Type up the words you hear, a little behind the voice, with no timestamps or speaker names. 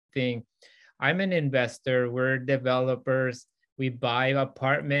thing. I'm an investor. We're developers. We buy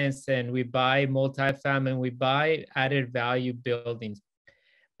apartments and we buy multifamily and we buy added value buildings.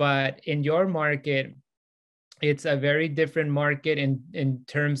 But in your market, it's a very different market in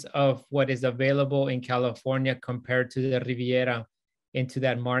terms of what is available in California compared to the Riviera into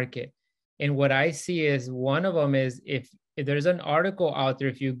that market. And what I see is one of them is if there's an article out there,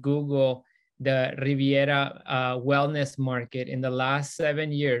 if you Google the Riviera wellness market in the last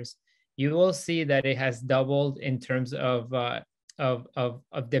 7 years, you will see that it has doubled in terms of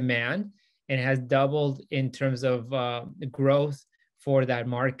demand and has doubled in terms of growth for that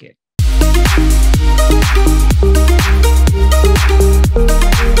market.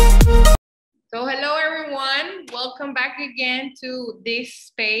 So hello everyone, welcome back again to this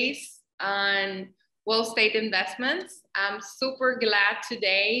space on real estate investments. I'm super glad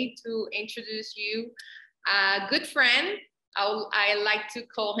today to introduce you a good friend. I like to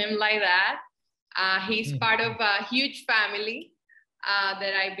call him like that. He's part of a huge family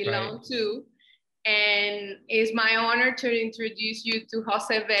that I belong to, and it's my honor to introduce you to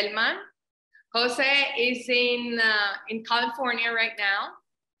Jose Belman. Jose is in California right now,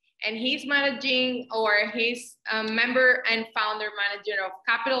 and he's managing, or he's a member and founder manager of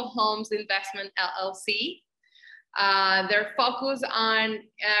Capital Homes Investment LLC. They're focused on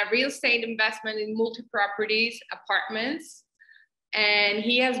real estate investment in multi-properties, apartments. And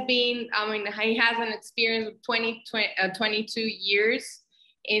he has been, he has an experience of 22 years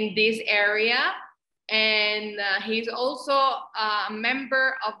in this area. And he's also a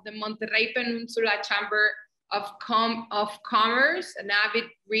member of the Monterrey Peninsula Chamber of Commerce, an avid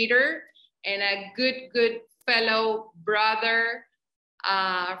reader, and a good fellow brother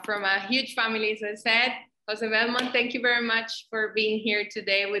from a huge family, as I said. Jose Belman, thank you very much for being here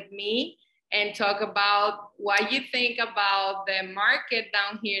today with me and talk about what you think about the market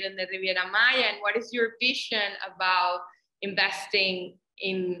down here in the Riviera Maya, and what is your vision about investing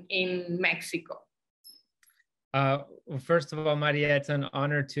in Mexico. First of all, Maria, it's an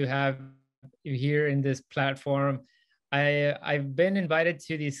honor to have you here in this platform. I've been invited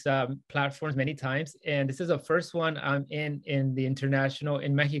to these platforms many times, and this is the first one I'm in the international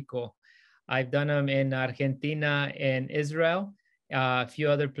in Mexico. I've done them in Argentina and Israel, a few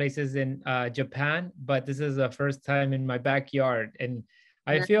other places in Japan, but this is the first time in my backyard. And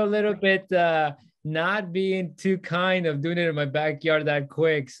I feel a little bit not being too kind of doing it in my backyard that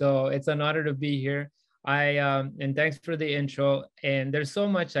quick. So it's an honor to be here. And thanks for the intro. And there's so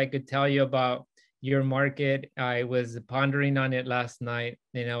much I could tell you about your market. I was pondering on it last night,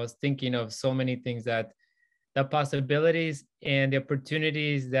 and I was thinking of so many things, that the possibilities and the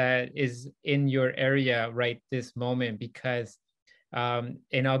opportunities that is in your area right this moment, because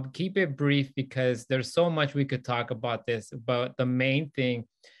and I'll keep it brief because there's so much we could talk about this. But the main thing,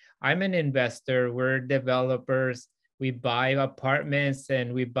 I'm an investor, we're developers. We buy apartments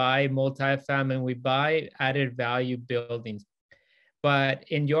and we buy multifamily and we buy added value buildings. But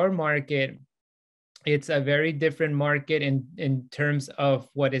in your market, it's a very different market in terms of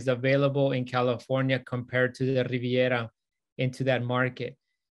what is available in California compared to the Riviera into that market.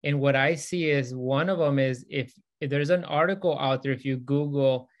 And what I see is one of them is if there's an article out there, if you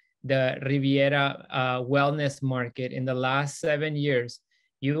Google the Riviera wellness market in the last 7 years,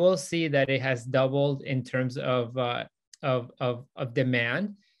 you will see that it has doubled in terms of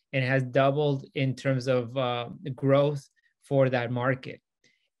demand, and has doubled in terms of growth for that market.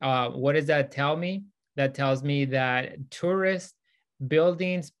 What does that tell me? That tells me that tourist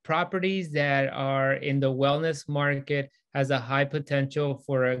buildings, properties that are in the wellness market has a high potential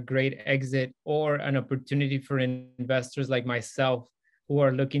for a great exit, or an opportunity for investors like myself who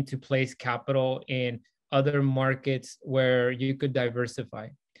are looking to place capital in other markets where you could diversify.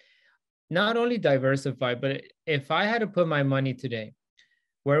 Not only diversify, but if I had to put my money today,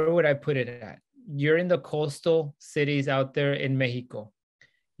 where would I put it at? You're in the coastal cities out there in Mexico.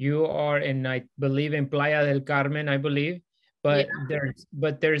 You are in, I believe, in Playa del Carmen, I believe, but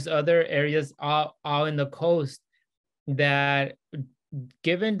there's other areas out in the coast that,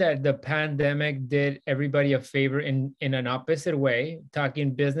 given that the pandemic did everybody a favor in an opposite way,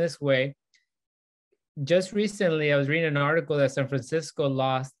 talking business way. Just recently, I was reading an article that San Francisco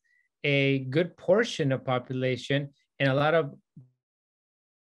lost a good portion of population, and a lot of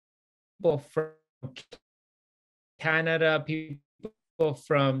people from Canada, people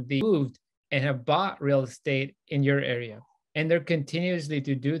from the moved and have bought real estate in your area, and they're continuously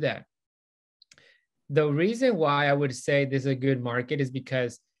to do that. The reason why I would say this is a good market is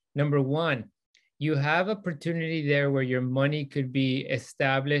because, number one, you have opportunity there where your money could be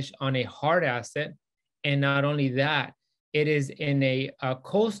established on a hard asset. And not only that, it is in a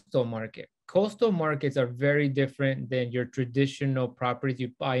coastal market. Coastal markets are very different than your traditional properties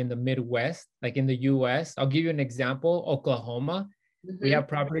you buy in the Midwest, like in the US. I'll give you an example, Oklahoma. We have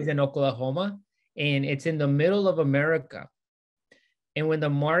properties in Oklahoma, and it's in the middle of America. And when the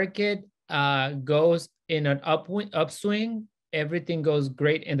market goes in an upswing, everything goes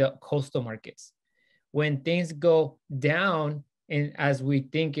great in the coastal markets. When things go down, and as we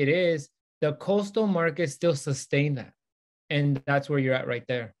think it is, the coastal markets still sustain that. And that's where you're at right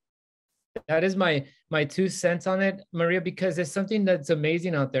there. That is my 2 cents on it, Maria, because it's something that's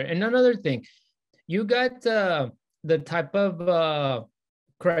amazing out there. And another thing, you got the type of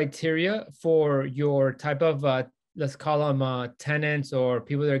criteria for your type of, let's call them tenants or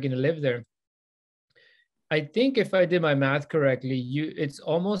people that are going to live there. I think if I did my math correctly, it's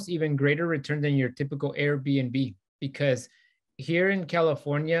almost even greater return than your typical Airbnb, because here in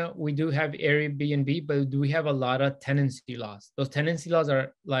California, we do have Airbnb, but do we have a lot of tenancy laws? Those tenancy laws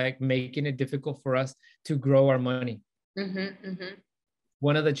are like making it difficult for us to grow our money.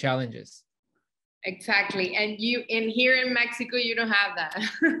 One of the challenges. Exactly. And here in Mexico, you don't have that.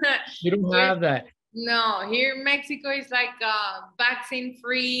 You don't have that. No, here in Mexico is like vaccine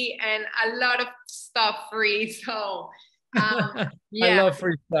free and a lot of stuff free. So yeah. I love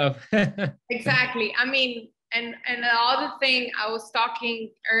free stuff. Exactly. I mean, and the other thing I was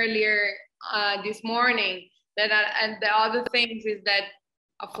talking earlier this morning, and the other things is that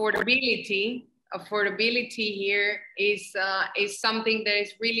affordability here is something that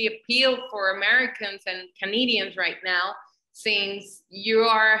is really appeal for Americans and Canadians right now, since you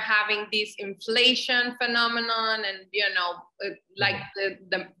are having this inflation phenomenon, and like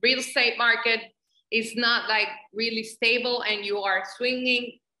the real estate market is not like really stable, and you are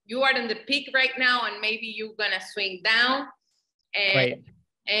swinging. You are in the peak right now, and maybe you're gonna swing down.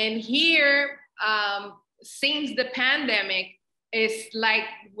 And here, since the pandemic, it's like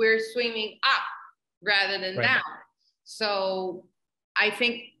we're swinging up rather than down. So I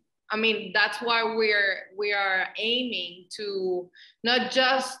think, I mean, that's why we are aiming to not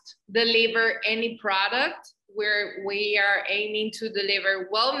just deliver any product, we are aiming to deliver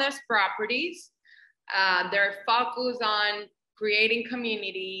wellness properties. They're focused on creating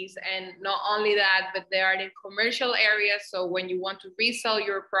communities, and not only that, but they are in commercial areas. So when you want to resell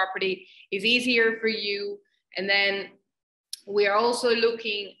your property, it's easier for you. And then we are also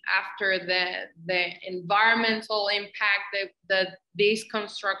looking after the environmental impact that this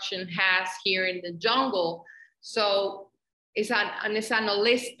construction has here in the jungle. So it's an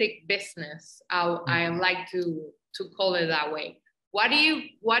holistic business. I like to call it that way. What do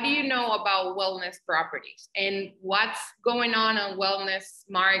you know about wellness properties, and what's going on wellness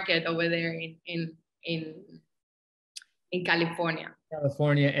market over there in California?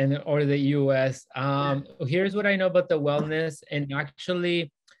 California or the US. Here's what I know about the wellness, and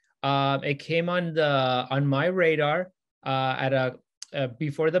actually, it came on my radar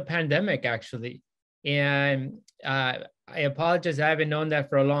before the pandemic, actually, and I apologize, I haven't known that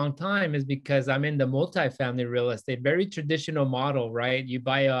for a long time, is because I'm in the multifamily real estate, very traditional model, right? You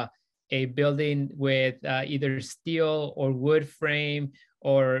buy a building with either steel or wood frame,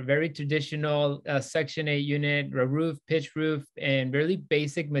 or very traditional Section 8 unit, a roof, pitch roof, and really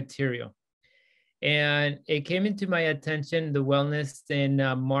basic material. And it came into my attention, the wellness, in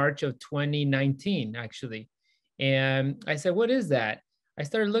March of 2019, actually. And I said, what is that? I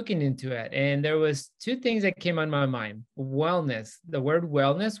started looking into it, and there was two things that came on my mind. Wellness, the word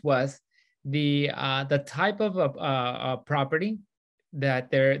wellness was the type of a property that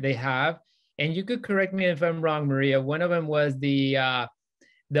they have. And you could correct me if I'm wrong, Maria. One of them was the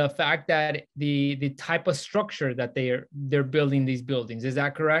fact that the type of structure that they're building these buildings. Is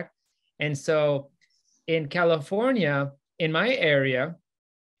that correct? And so in California, in my area,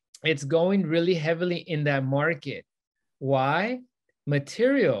 it's going really heavily in that market. Why?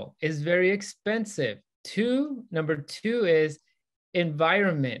 Material is very expensive. Number two is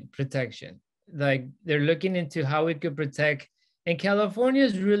environment protection. Like, they're looking into how we could protect, and California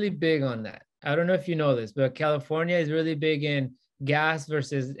is really big on that. I don't know if you know this, but California is really big in gas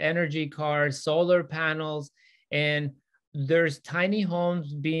versus energy cars, solar panels, and there's tiny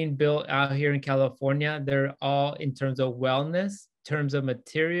homes being built out here in California. They're all in terms of wellness, terms of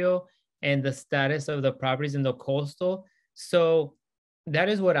material, and the status of the properties in the coastal. So that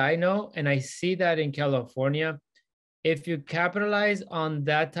is what I know, and I see that in California. If you capitalize on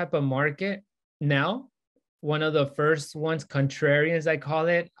that type of market now, one of the first ones, contrarians, I call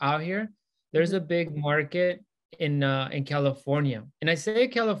it, out here, there's a big market in California. And I say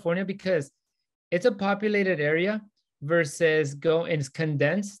California because it's a populated area versus it's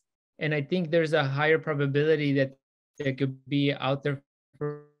condensed. And I think there's a higher probability that that could be out there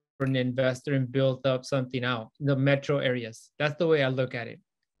for an investor and build up something out in the metro areas. That's the way I look at it.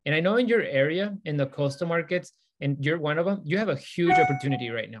 And I know in your area, in the coastal markets, and you're one of them, you have a huge opportunity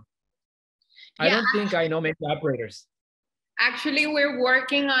right now. I Yeah, don't think I know many operators. actually, we're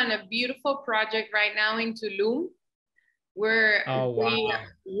working on a beautiful project right now in Tulum. Where Oh, wow.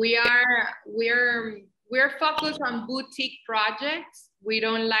 we're focused on boutique projects. We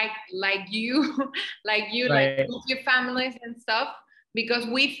don't like you like Right. multi-families and stuff, because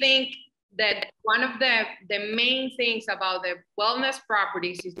we think that one of the main things about the wellness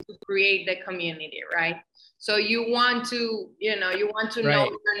properties is to create the community, right? So you want to, you want to know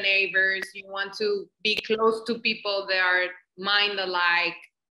Right. your neighbors, you want to be close to people that are mind alike.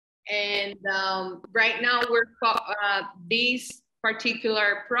 And right now, this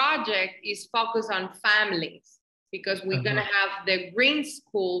particular project is focused on families, because we're gonna have the green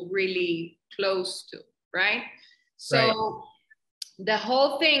school really close to, right? Right. So the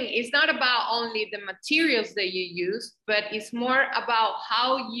whole thing is not about only the materials that you use, but it's more about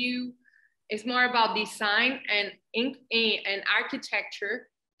it's more about design and architecture,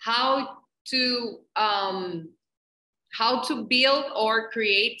 how to build or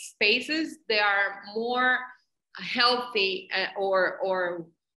create spaces that are more healthy, or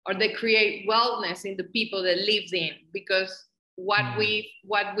they create wellness in the people that lives in. Because what we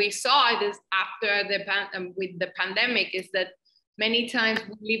saw is after with the pandemic is that many times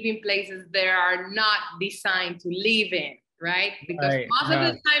we live in places that are not designed to live in, right? Because Right. most of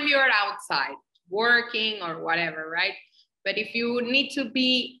the time you're outside working or whatever, right? But if you need to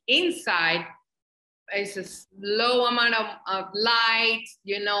be inside, it's a low amount of light,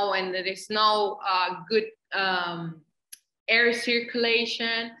 and there is no good air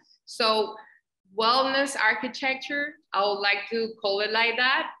circulation. So wellness architecture, I would like to call it like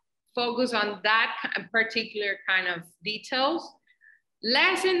that, focus on that particular kind of details.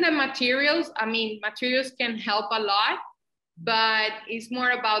 Less in the materials. I mean, materials can help a lot, but it's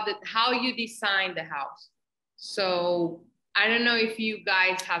more about how you design the house. So I don't know if you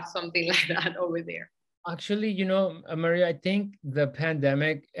guys have something like that over there. Actually, Maria, I think the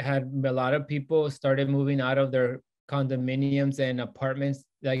pandemic had a lot of people started moving out of their condominiums and apartments,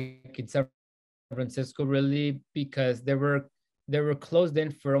 like in San Francisco, really, because they were closed in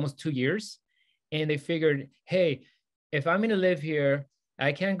for almost 2 years, and they figured, hey, if I'm gonna live here,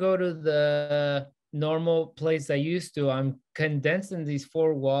 I can't go to the normal place I used to. I'm condensed in these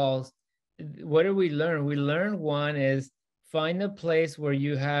four walls. What do we learn? We learn one is find a place where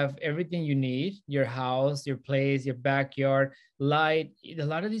you have everything you need, your house, your place, your backyard, light. A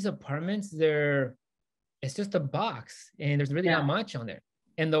lot of these apartments, it's just a box and there's really not much on there.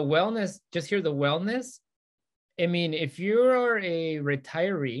 And the wellness, just hear the wellness. I mean, if you're a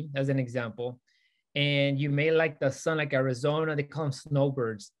retiree, as an example, and you may like the sun, like Arizona, they call them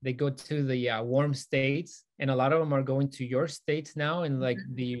snowbirds. They go to the warm states, and a lot of them are going to your states now, and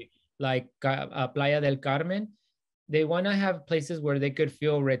Playa del Carmen. They want to have places where they could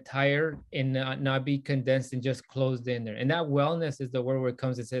feel retired and not be condensed and just closed in there. And that wellness is the word where it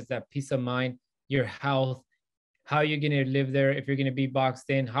comes. It says that peace of mind, your health, how you're going to live there, if you're going to be boxed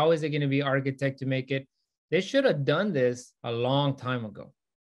in, how is it going to be architect to make it. They should have done this a long time ago.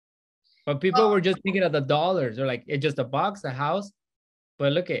 But people were just thinking of the dollars. They're like, it's just a box, a house.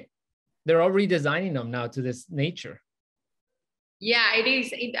 But look at, they're all redesigning them now to this nature. Yeah, it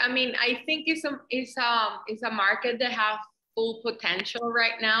is. I mean, I think it's a market that have full potential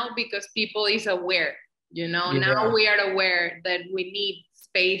right now, because people is aware. Yeah. Now we are aware that we need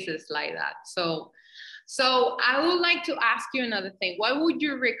spaces like that. So I would like to ask you another thing. What would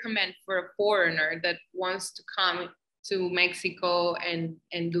you recommend for a foreigner that wants to come to Mexico and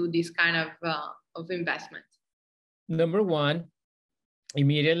do this kind of investment? Number one,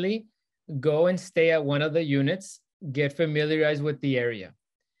 immediately go and stay at one of the units, get familiarized with the area.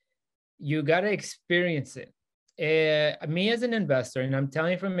 You got to experience it. Me as an investor, and I'm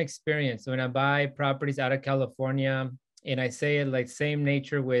telling you from experience, when I buy properties out of California, and I say it like same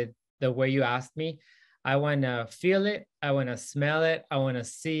nature with the way you asked me, I want to feel it, I want to smell it, I want to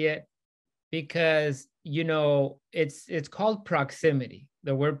see it, because it's called proximity,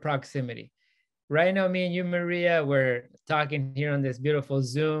 the word proximity. Right now, me and you, Maria, we're talking here on this beautiful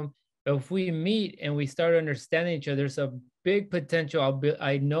Zoom. If we meet and we start understanding each other, there's a big potential.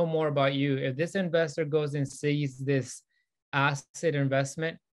 I know more about you. If this investor goes and sees this asset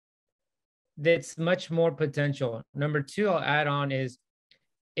investment, that's much more potential. Number two, I'll add on is,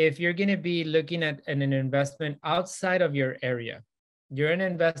 if you're going to be looking at an investment outside of your area, you're an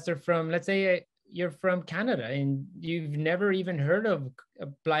investor from, let's say you're from Canada and you've never even heard of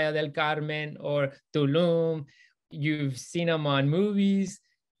Playa del Carmen or Tulum, you've seen them on movies.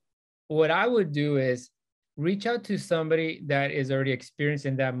 What I would do is reach out to somebody that is already experienced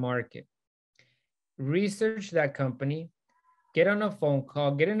in that market, research that company, get on a phone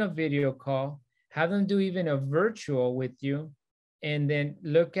call, get in a video call, have them do even a virtual with you, and then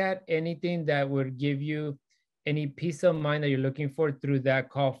look at anything that would give you any peace of mind that you're looking for through that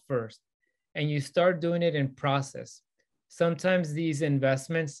call first. And you start doing it in process. Sometimes these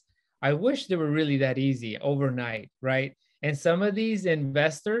investments, I wish they were really that easy overnight, right? And some of these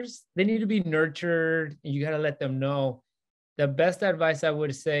investors, they need to be nurtured. You got to let them know. The best advice I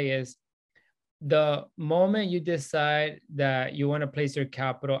would say is the moment you decide that you want to place your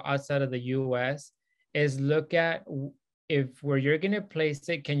capital outside of the US is look at if where you're going to place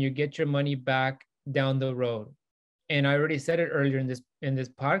it, can you get your money back down the road? And I already said it earlier in this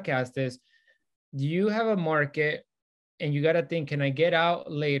podcast is, do you have a market and you got to think, can I get out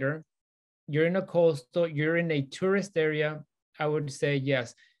later? You're in a coastal, you're in a tourist area. I would say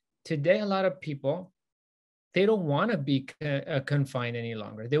yes. Today, a lot of people, they don't want to be confined any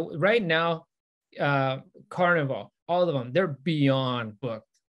longer. They, right now, Carnival, all of them, they're beyond booked.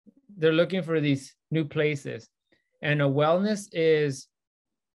 They're looking for these new places. And a wellness is,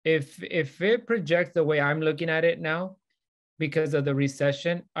 if it projects the way I'm looking at it now, because of the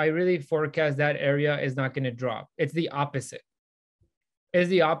recession, I really forecast that area is not going to drop. It's the opposite. It's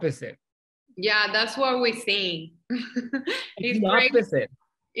the opposite. Yeah, that's what we're seeing. It's the opposite.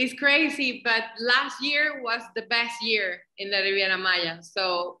 It's crazy, but last year was the best year in the Riviera Maya.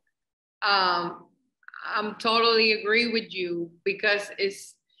 So I'm totally agree with you, because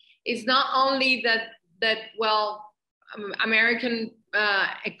it's not only that well, American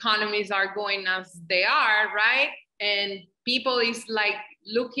economies are going as they are, right? And people is like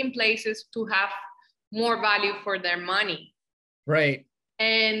looking places to have more value for their money. Right.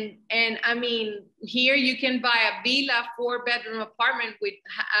 And I mean, here you can buy a villa, 4-bedroom apartment with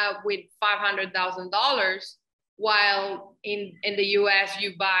 $500,000, while in the US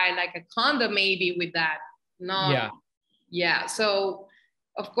you buy like a condo maybe with that. Yeah. So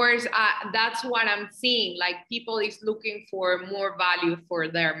of course, that's what I'm seeing. Like people is looking for more value for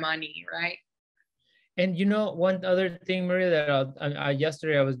their money, right? And you know, one other thing, Maria, that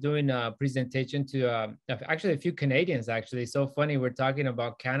yesterday I was doing a presentation to actually a few Canadians. Actually, so funny. We're talking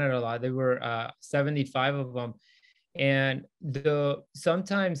about Canada a lot. There were 75 of them, and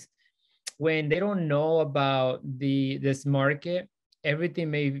sometimes when they don't know about this market,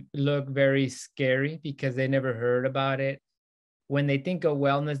 everything may look very scary because they never heard about it. When they think of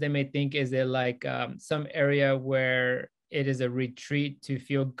wellness, they may think, is it like some area where it is a retreat to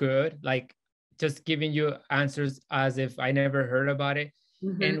feel good, like just giving you answers as if I never heard about it.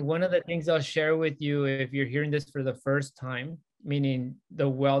 Mm-hmm. And one of the things I'll share with you, if you're hearing this for the first time, meaning the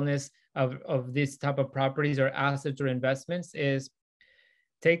wellness of this type of properties or assets or investments, is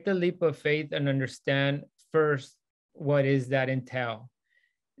take the leap of faith and understand first, what is that entail?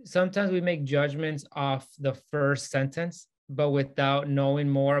 Sometimes we make judgments off the first sentence, but without knowing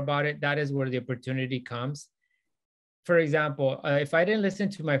more about it, that is where the opportunity comes. For example, if I didn't listen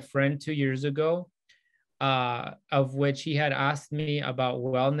to my friend 2 years ago, of which he had asked me about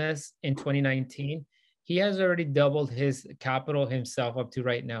wellness in 2019, he has already doubled his capital himself up to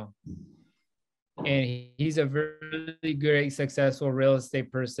right now. And he's a really great, successful real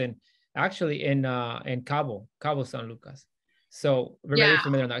estate person, actually in Cabo San Lucas. So we're very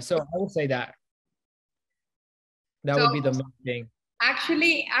familiar on that. So I would say that would be the main thing.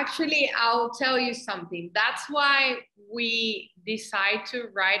 Actually, I'll tell you something. That's why we decide to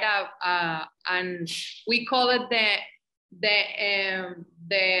write and we call it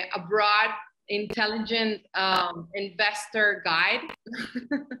the abroad intelligent investor guide.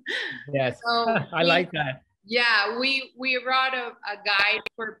 Yes, so I like that. Yeah, we wrote a guide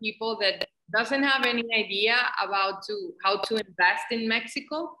for people that doesn't have any idea about how to invest in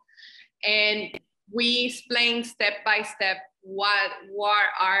Mexico, and we explain step by step what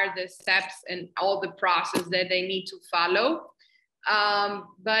are the steps and all the process that they need to follow.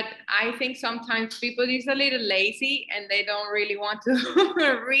 But I think sometimes people is a little lazy and they don't really want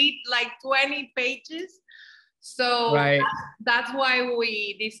to read like 20 pages. So that's why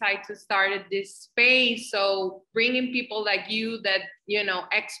we decide to start this space. So bringing people like you that, you know,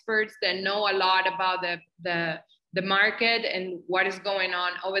 experts that know a lot about the market and what is going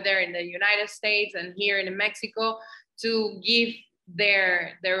on over there in the United States and here in Mexico, to give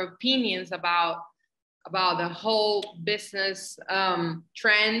their opinions about the whole business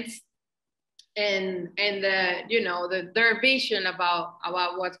trends and the, you know, their vision about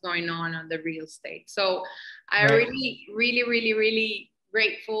what's going on the real estate. So I really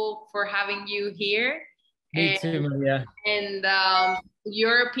grateful for having you here. Me too, Maria. And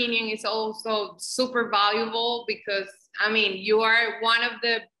your opinion is also super valuable because I mean you are one of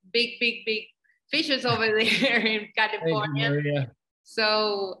the big fishes over there in Thank you, California. Maria.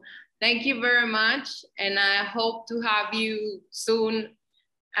 So thank you very much, and I hope to have you soon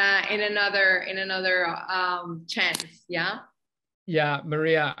in another chance. Yeah. Yeah,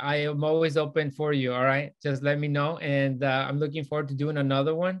 Maria, I am always open for you. All right. Just let me know. And I'm looking forward to doing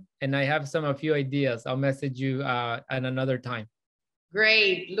another one. And I have a few ideas. I'll message you at another time.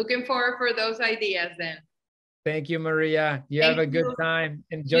 Great. Looking forward for those ideas then. Thank you, Maria. You have Thank a good you. time.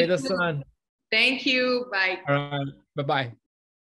 Enjoy You the too. sun. Thank you. Bye. All right. Bye-bye.